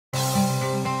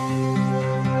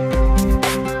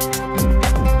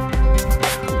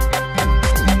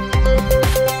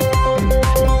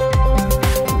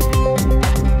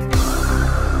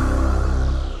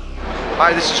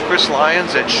Hi, this is Chris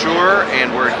Lyons at Shure, and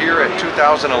we're here at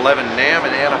 2011 NAMM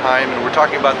in Anaheim, and we're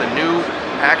talking about the new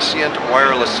Axient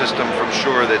wireless system from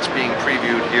Shure that's being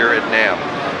previewed here at NAMM.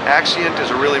 Axient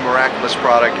is a really miraculous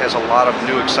product, has a lot of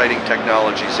new exciting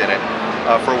technologies in it.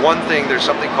 For one thing, there's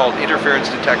something called interference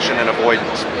detection and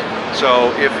avoidance.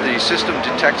 So if the system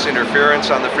detects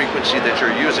interference on the frequency that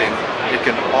you're using, it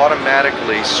can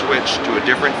automatically switch to a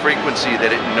different frequency that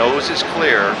it knows is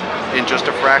clear in just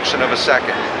a fraction of a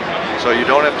second. So you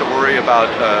don't have to worry about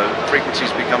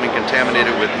frequencies becoming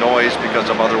contaminated with noise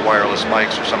because of other wireless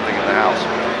mics or something in the house.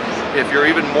 If you're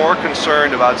even more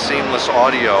concerned about seamless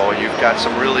audio and you've got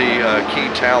some really key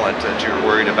talent that you're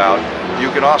worried about, you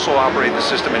can also operate the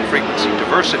system in frequency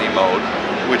diversity mode,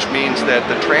 which means that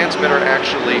the transmitter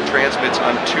actually transmits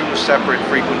on two separate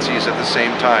frequencies at the same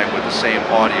time with the same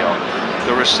audio.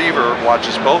 The receiver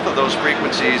watches both of those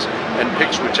frequencies and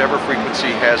picks whichever frequency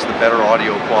has the better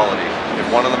audio quality. If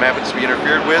one of them happens to be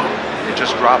interfered with, it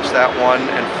just drops that one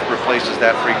and replaces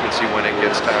that frequency when it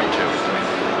gets time to.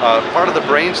 Part of the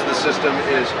brains of the system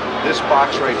is this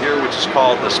box right here, which is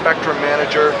called the Spectrum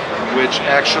Manager, which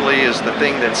actually is the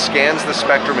thing that scans the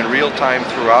spectrum in real time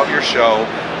throughout your show,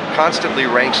 constantly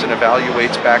ranks and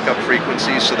evaluates backup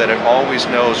frequencies so that it always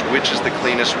knows which is the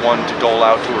cleanest one to dole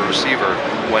out to a receiver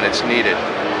when it's needed.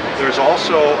 There's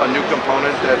also a new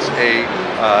component that's a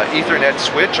Ethernet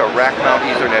switch, a rack mount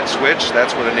Ethernet switch.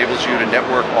 That's what enables you to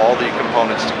network all the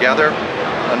components together.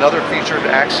 Another feature of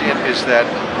Axient is that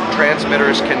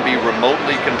transmitters can be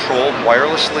remotely controlled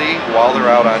wirelessly while they're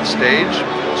out on stage.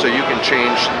 So you can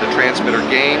change the transmitter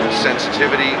gain,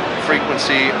 sensitivity,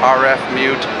 frequency, RF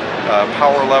mute,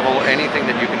 power level, anything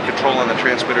that you can control on the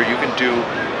transmitter you can do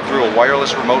through a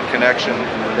wireless remote connection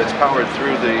that's powered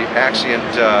through the Axient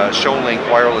ShowLink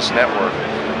wireless network.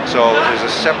 So there's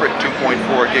a separate 2.4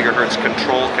 gigahertz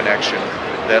control connection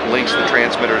that links the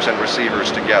transmitters and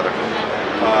receivers together.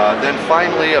 Then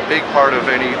finally, a big part of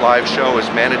any live show is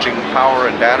managing power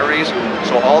and batteries.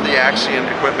 So all the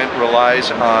Axient equipment relies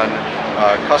on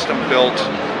custom-built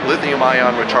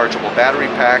lithium-ion rechargeable battery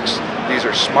packs. These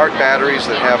are smart batteries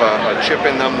that have a chip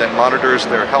in them that monitors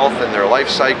their health and their life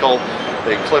cycle.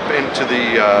 They clip into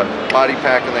the body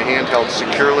pack and the handheld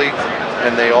securely,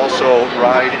 and they also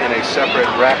ride in a separate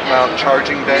rack mount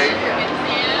charging bay.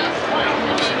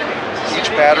 Each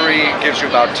battery gives you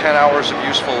about 10 hours of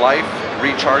useful life,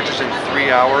 recharges in 3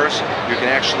 hours. You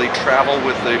can actually travel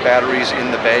with the batteries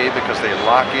in the bay because they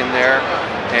lock in there,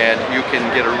 and you can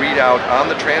get a readout on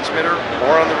the transmitter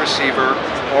or on the receiver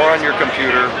or on your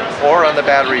computer or on the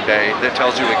battery bay that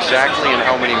tells you exactly in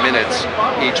how many minutes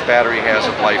each battery has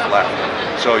of life left.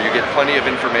 So you get plenty of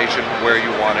information where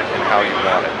you want it and how you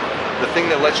want it. The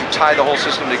thing that lets you tie the whole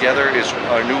system together is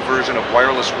a new version of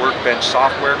Wireless Workbench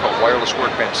software called Wireless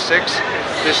Workbench 6.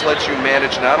 This lets you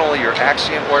manage not only your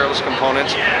Axient wireless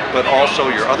components, but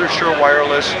also your other Shure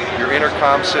wireless, your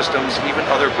intercom systems, even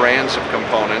other brands of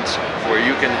components, where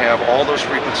you can have all those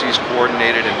frequencies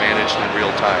coordinated and managed in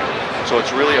real time. So it's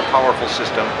really a powerful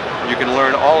system. You can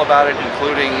learn all about it,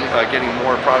 including getting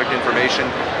more product information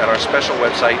at our special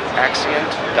website,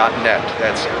 axient.net.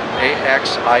 That's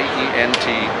AXIENT.net.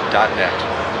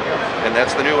 And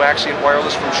that's the new Axient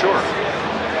wireless from Shure.